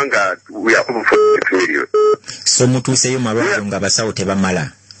y'eggwanga yakuba 46 million so mutuuseyo malwaliro nga abasawo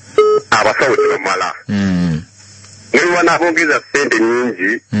tebamala abasawo tebamala niba nabongeza sente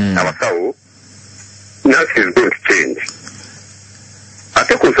nyingi abasawo that is going to change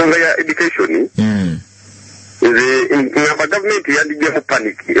ate ku nsonga ya education ngamba government yandiye mu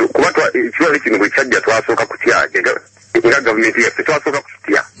panic kuba ekiwali kino bwe kyajja twasooka kutyage nga government yaffe twasooka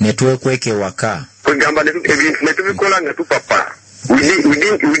kutya netwekweke waka kwegamba ebintu netubikola nga tupapa we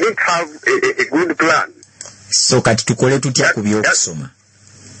didn't have a good plan so kati tukole tutya ku byokusoma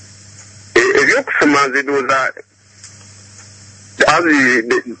ebyokusoma nzidoza as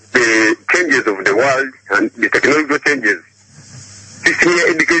the changes of the world and the technological changes system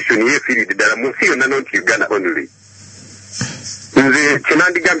education here field dala munsi yonna not Uganda only nze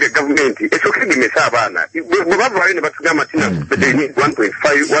kinandigambye government esokegimesa abaana bwe bavaayo ne batugamba tina they need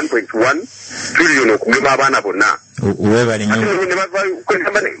 1.1 trillion okugema abaana bonna webale nyo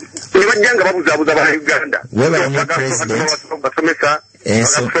ne bajjanga babuzaabuza bana Uganda webale nyo president basomesa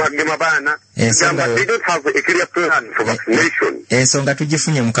bakugema abaana they don't have a clear plan for vaccination ensonga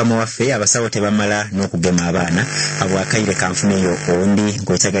tugifunye mukama waffe abasawo tebamala n'okugema abaana abwakaire kanfuneyo ondi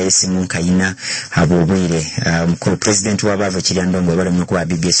ng'otaga yesimu nkayina abobwire mukulu president w'abavu Kiryandongo bali mu kuba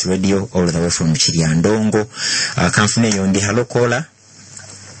BBS radio all the way from Kiryandongo kanfuneyo ndi hello caller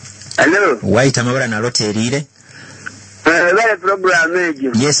hello white amabala na loterire bale program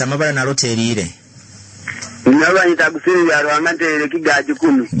ejo yes amabala na loterire Nyaba nitakusiri ya rwangante kigaji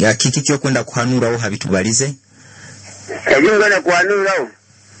 10 ya kiki kyo kwenda kuhanura ho habitubalize ngone kuhanura ho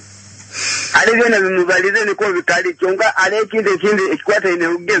ali byona bimubalize niko bitali kyonga ale kinde ekikwata ine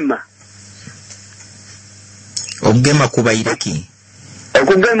ugema Obugema kubayireki.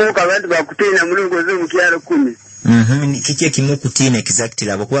 Okugema abantu bakutina mulongozi mu kyalo 10. Kiki ekimu kutina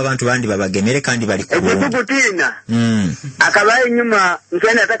exactly abo kuba abantu bandi babagemere kandi bali ku. Kutina. Akabaye nyuma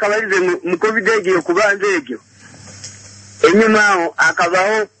msana atakabalize mu covid egyo kubanze egyo. Enyuma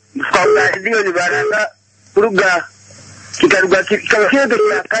akabaho kwa radio ni baranga kuruga kikaruga kikabakedo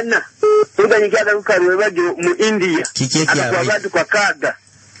yakana. Kuruga nyikiada kukarwe bagyo mu India. Kiki ekya abantu kwa kaga.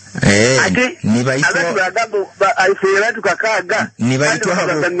 Nibaitwa abagabo alifuyatu kakaga nibaitwa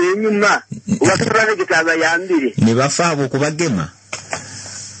habo nyuma wakatubana kitaba yambire nibafaabo kubagema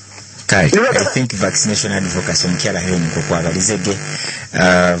kai. I think vaccination advocacy omukyala Helen kokwabalizege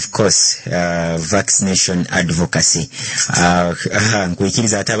of course vaccination advocacy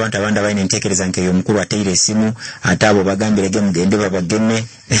nkwikiriza ate abantu abandi abalina entekereza nke omukulu ateire esimu ate abo bagambirege mugende babageme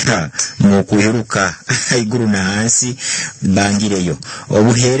mu kuyiruka iguru na hansi bangireyo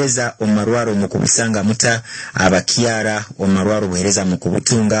obuhereza omarwaro mu kubusanga muta abakyara omarwaro obuhereza mu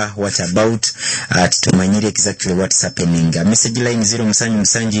kubutunga. What about tumanyire exactly what's happening. Message line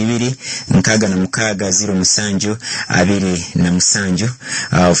 0 nkaga na mukaga 0 2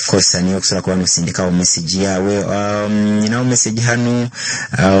 of course ani okusura kwa musindika o message yawe nyina message hanu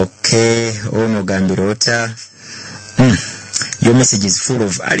okay ono gambirota your message is full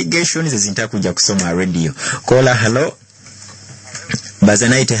of allegations ezintakuja kusoma radio. Kola hello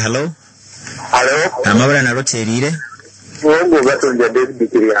bazanaite hello amabala na roterire Wongo batonja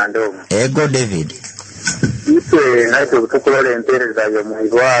David Kiriando. Ego David. Ipe naito kutukolole empereza yo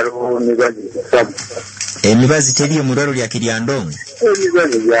muibwaro nibaji sabu. Emibazi teliyo muraro lya Kiriando.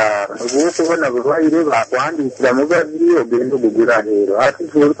 Nibaji ya ubuko bana bwaire bakwandikira mubazi ogendo gugura rero. Ati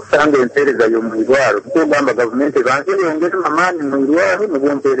kusanga empereza yo muibwaro. Kugamba government banze yongera mamani muibwaro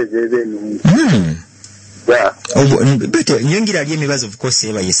nobompereza ebeni. Yeah. Bete nyingira ali emibazo of course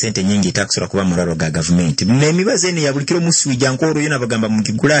eba yesente nyingi takusura kuba muraro ga government. Emibazo ene yabulikiro musuija nkoro yona bagamba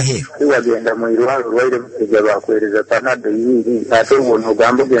mugigula he. Wagenda muirwaro rwaire musija bakwereza panado yiri ate wono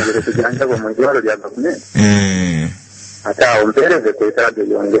gambo gengere kujanja ko muirwaro lya government. Ata ompereze kwetade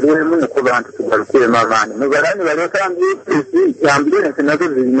yongere muno ko bantu tubalukire mamani. Mubarani balotambi ambulance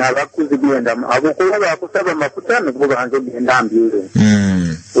nazo zina bakuzigenda abo ko bakusaba makutano ko banzo genda ambulance.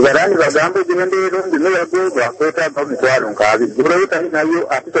 Ugarani bagambo zinendero ndinyago bakweta bamutwaro ngabi burota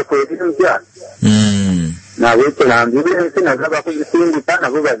nayo atito kwedira mpya na weto na ambulance nazaba kuzisingi pana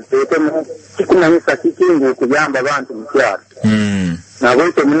vuba zitete mu kikunanyisa kikingu kujamba abantu mpya na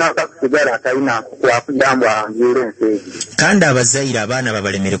weto munaka kusigara kaina kwa kujamba ambulance kandi abazaira abana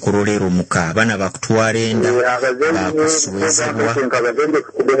babalemere kurolero muka abana bakutwarenda bakusubizibwa ngabagende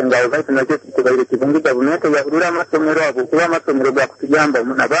kudenga ubati nakyo kubaire kibungita buneto ya kurura amasomero abo kuba amasomero gakutujamba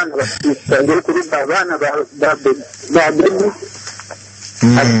abana bakisangire kuri abana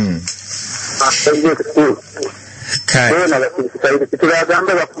kai na bakisangire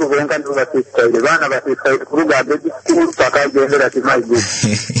kitugamba bakubenga ndo bakisangire bana bakisangire kuruga school pakagendera timaji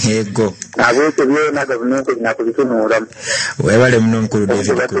yego abo byo na government inakubitunura webale muno nkuru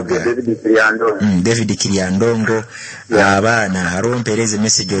David Kiriandongo abana harompereze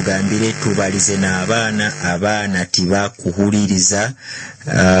message ogambire tubalize na abana tiba kuhuliriza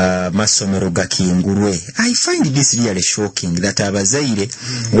masomero gakingurwe. I find this really shocking that abazaire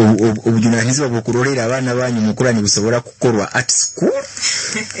obujunanizi babukurolera abana banyu mukulani busobora kukorwa at school.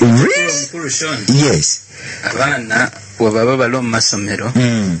 Really? Yes. Abana wababa balo masomero.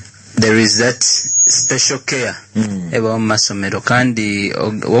 There is that special care eba masomero kandi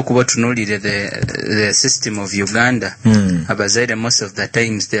wokuba tunulire the system of Uganda abazaire most of the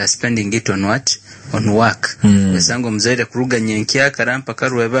times they are spending it on what? On work. Esango mzaire kuruga nyenkia karampa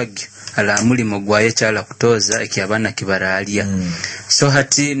karwe bagyo ala mulimo gwaye chala kutoza ekyabana kibaralia. So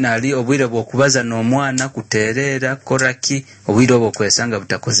hati nali obwire bwokubaza n'omwana kuterera koraki obwire bwokwesanga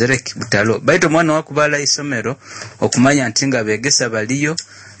butakozereki butalo baito mwana wakubala isomero okumanya ntinga begesa baliyo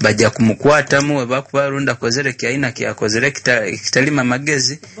bajja kumukwatamu webakubarunda kozereki aina kyakozereki kitalima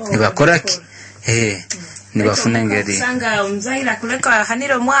magezi nibakoraki nibafuna ngeri sanga umzaira kuleka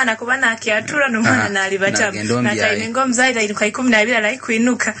haniro mwana kubana akiatura no mwana nali bachamu nataingo mzaira iruka 12 la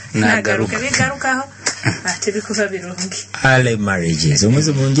ikuinuka nagaruka bigarukaho atibikuva birungi ale marriages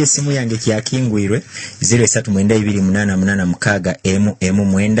omuzo munje simu yange kyakingwirwe 03282888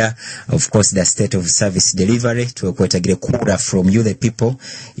 mwenda. Of course the state of service delivery tukwetagire kura from you the people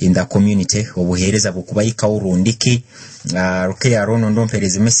in the community obuhereza bukubayika urundiki Rukeya Rono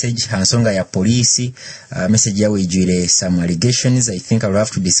ndompereze message hansonga ya police message yawe ijire some allegations. I think I will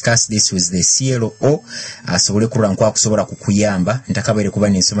have to discuss this with the CLO asobole kurankwa kusobora kukuyamba ntakabere kuba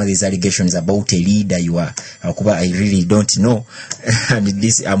ninsoma these allegations about a leader you are kuba I really don't know and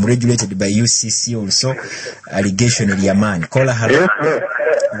this I'm regulated by UCC also allegation ya man. Caller, hello.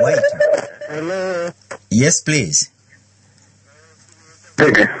 Wait. Hello. Yes please.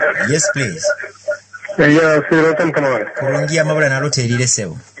 Okay. Yes please. Yeah, sirotam kamara. Kurungia mabula na lote ilile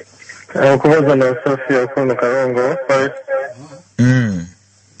sewo. Kubaza na Sofia kono Karongo.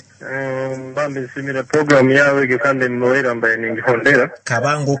 Bambi simira program yawe gekande mnoera mbaye ningihondera.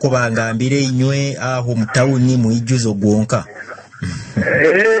 Kabango ko bangambire inywe aho mutawuni muijuzo gwonka.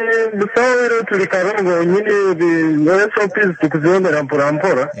 Busawero tuli Karongo nyine bi SOPs tukuzondera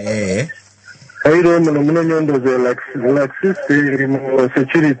mpora. Airo muno nyondoze laxiste irimo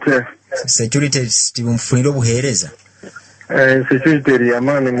security mfuniro buhereza. Security ya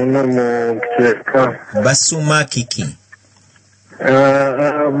mani muno mu keka. Basuma kiki.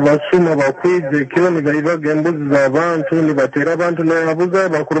 Basuma bakwije kiloni gaiba gembuzi za abantu ni batera abantu na abuza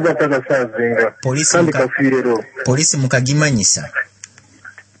bakuruba tagasazinga. Polisi mukagimanyisa.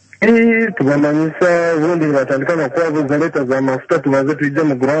 Tubamanyisa ubundi batandikana kwabuza leta za mafuta tumaze tuije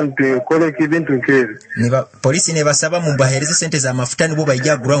mu ground kole kibintu nkezi. Niba polisi ne basaba mubahereze sente za mafuta nibo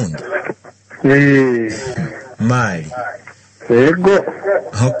bayija ground. Mali. Ego.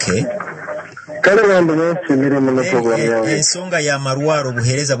 Okay. Kale bambo nsimire mu program yawe. Ensonga ya Marwaro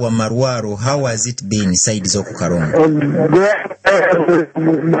buhereza bwa Marwaro, how has it been side zo ku Karongo?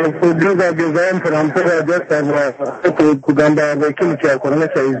 Kugamba ikintu kya corona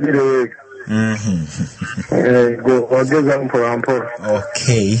cyizire wega.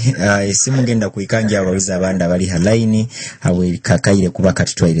 Okay, simu ngenda kuikanja abawiza abanda bali halaini hawe kakaire kuba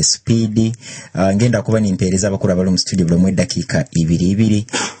katitwaire speed ngenda kuba nimpereza abakura bali mu studio blo mu dakika 2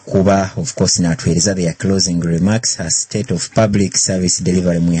 kuba of course natwereza their closing remarks her state of public service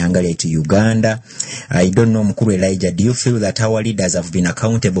delivery mu ihangale to Uganda. I don't know mukuru Elijah, do you feel that our leaders have been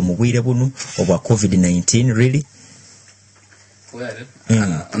accountable mu bwire bunu over COVID-19 really? Well,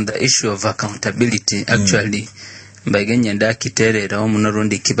 on the issue of accountability, actually, by getting that kiterera omuno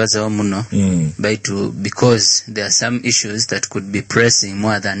rundi kibaza omuno, because there are some issues that could be pressing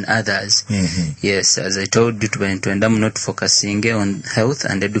more than others. Yes, as I told you, I'm not focusing on health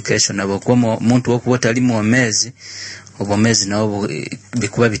and education. Abokuwa muntu wokuba ali mu omezi, obomezi nabo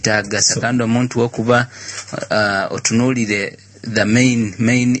bikuba bitagasa kandi omuntu wokuba otunulire the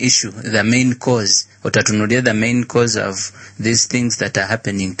main issue, the main cause, otatunulia the main cause of these things that are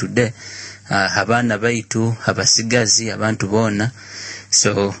happening today. Habana baitu, habasigazi, abantu bona.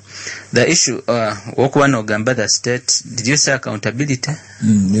 So, the issue, wokuwa no gamba the state, did you say accountability?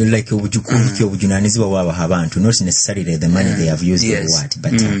 Like ubujukuniki obujunanizibwa bwaba habantu, not necessarily the money they have used or what,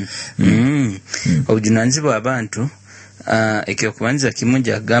 but obujunanizibwa abantu, ekyokubanza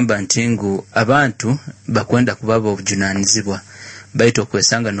kimunja gamba ntingu abantu bakwenda kubaba obujunanizibwa baito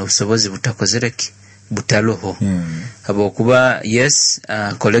kwesanga n'obusobozi butakozereki butaloho abokuba yes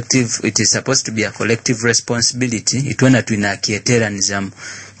collective, it is supposed to be a collective responsibility itwena twinakieteranizamu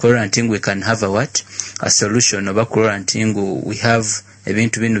quarantine we can have a solution oba quarantine we have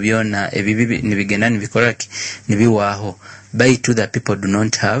ebintu binu byona ebibi nibigenda nibikoraki nibiwaho baito the people do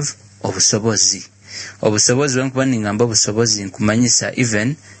not have obusobozi wenkuba ningamba obusobozi nkumanyisa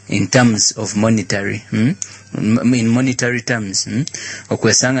even in terms of monetary in monetary terms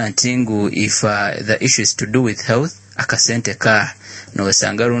okwesanga ntingu if the issue is to do with health akasente ka no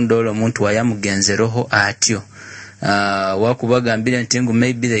sanga rundolo muntu wayamugenzeroho atyo wakubagambira ntingu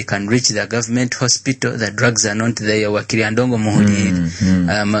maybe they can reach the government hospital, the drugs are not there wakiriandongo muhuliri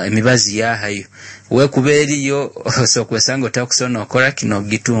emibazi ya hayo wekuberiyo so kwesanga otakusona okora kino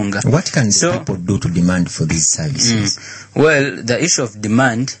gitunga. What can the people do to demand for these services? Well, the issue of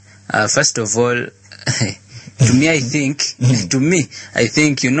demand, first of all, to me I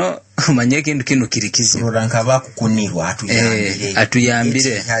think you know manyeke ndukino kirikizi roranka bakukunirwa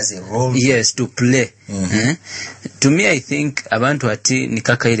atuyambire yes to play to me I think abantu ati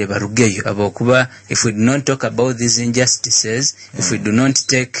nikakaire barugeyo abokuba if we do not talk about these injustices, if we do not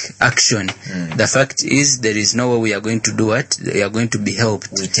take action, the fact is there is no way we are going to do what they are going to be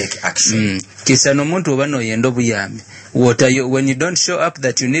helped. We take action kisano muntu obano yendo buyame when you don't show up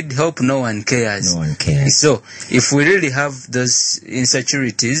that you need help, no one cares. So if we really have those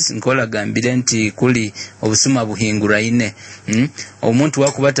insecurities kola gambire nti kuli obusuma buhingura ine omuntu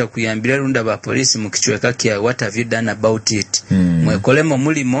wakubata kuyambira runda ba police mu kichweka kya what have you done about it mwekolemo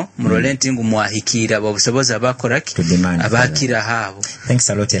mulimo murole nti ngumwahikira obusobozi abakoraki abakira habo. Thanks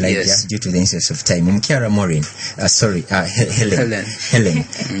a lot, Elijah. Yes. Due to the interest of time, Mkiara Maureen, Helen.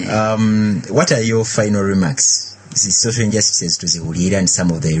 What are your final remarks? The social injustices to Zihulira and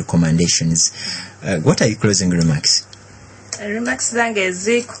some of the recommendations. What are your closing remarks? Remarks zange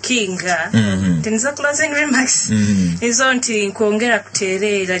zikukinga. Tenizo closing remarks. Izo nti nkuongera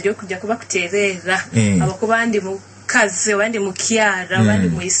kuterera, jo kujja kuba kuterera. Abakubandi mukazi, wandi mukiara, wandi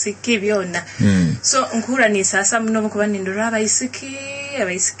muisiki byonna. So nkura ni sasa muno mukubandi ndora abaisiki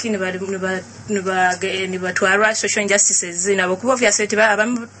ni batwara social injustices nabo kuba vyasete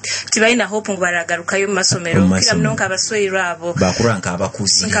abamu tibaina hope ngbaragarukayo mu masomero kila mnonka abaswera abo bakuranka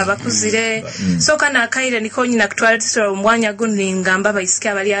abakuzire so kana akaire niko nyina kutwara tsoro mwanya guningamba abaisiki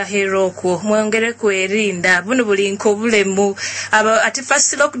abali aheroko mwongere kwerinda buno bulinko bulemu aba ati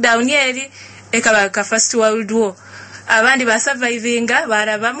first lockdown yeri ekaba ka first world war abandi basurvivinga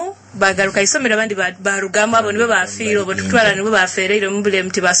barabamu bagaruka isomero abandi barugama abo nibo bafiro bo tutwara nibo bafereire mubule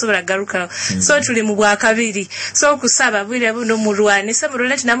mti basobora garuka so tuli mu bwakabiri so kusaba bwire buno murwane se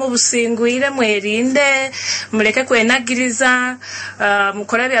murone tinamo busingwire mwerinde muleke kwenagiriza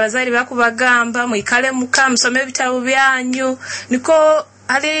mukorabi abazali bakubagamba muikale mukamsome bitabo byanyu niko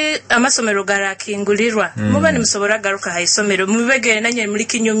ali amasomero garakingulirwa muba nimusobora garuka haisomero mubegere nanye muri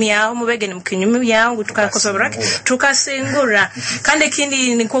kinyumi yaho mubegere mu kinyumi yaho tukakosobora tukasingura kandi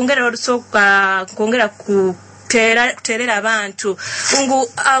kindi nikongera kongera kuterera abantu ungu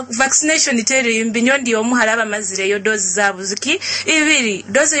vaccination itere imbinyondi omuhala abamazire yo dozi zabo ziki ibiri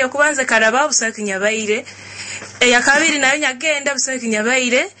dozi yo kubanza karaba busaki nyabaire ya kabiri nayo nyagenda busaki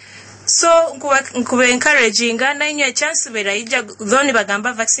nyabaire. So nkuba encouraging na inyo chance beraija dhoni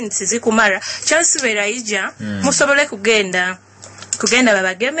bagamba vaccines zikumara chance beraija musobole kugenda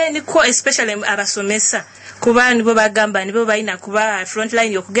babageme niko especially abasomesa kuba nibo bagamba nibo baina kuba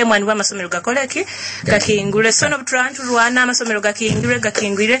frontline yokugemwa nibo amasomero gakoleki gakingule so no trantu rwana amasomero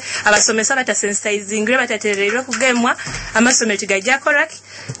gakingire abasomesa batasensitizingire batatererwa kugemwa amasomero tigajja koraki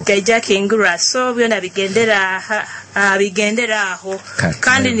gajja kingura so byona bigendera aho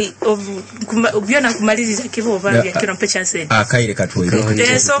kandi ni byona kumaliza kibo bya kino pecha said akaire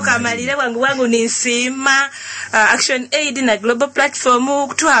katwoire so kamalire wangu ni nsima Action Aid na global platform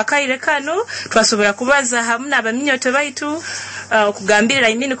kutwa akaire kano twasobora kubaza hamuna abaminyoto baitu kugambira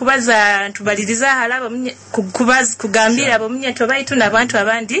imini kubaza tubaliriza halabo kubaza kugambira abaminyoto baitu nabantu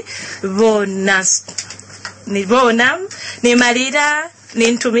abandi bona ni malira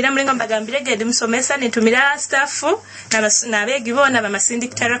nintumira mulingo mbagambire gende musomesa nintumira staff na begi bona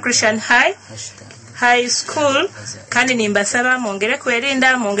bamasindikitara Christian High School kandi nimbasaba mwongere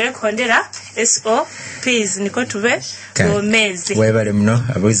kwerinda mwongere kondera SOPs niko tube omezi webale muno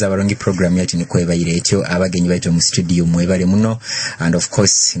abuza abalongi program yati ni kwebayire etyo abagenyi baitu mu studio mwebale muno and of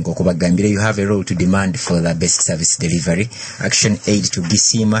course ngokubagambire you have a role to demand for the best service delivery Action Aid to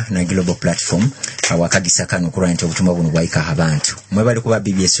Gisima na global platform awakagisa kanu kurante obutumwa buno bwaika abantu mwebale kuba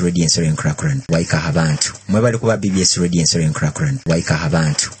BBS Radio Ensoro Enkurakurana waika abantu mwebale kuba BBS Radio Ensoro Enkurakurana waika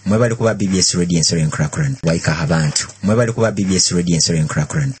abantu mwebale kuba BBS Radio Ensoro Enkurakurana waika abantu mwebale kuba BBS Radio Ensoro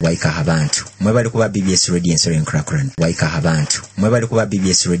Enkurakurana waika abantu mwebale kuba BBS Radio Ensoro Enkurakurana waika abantu mwebale kuba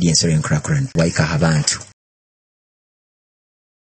BBS Radio Ensoro Enkurakurana waika abantu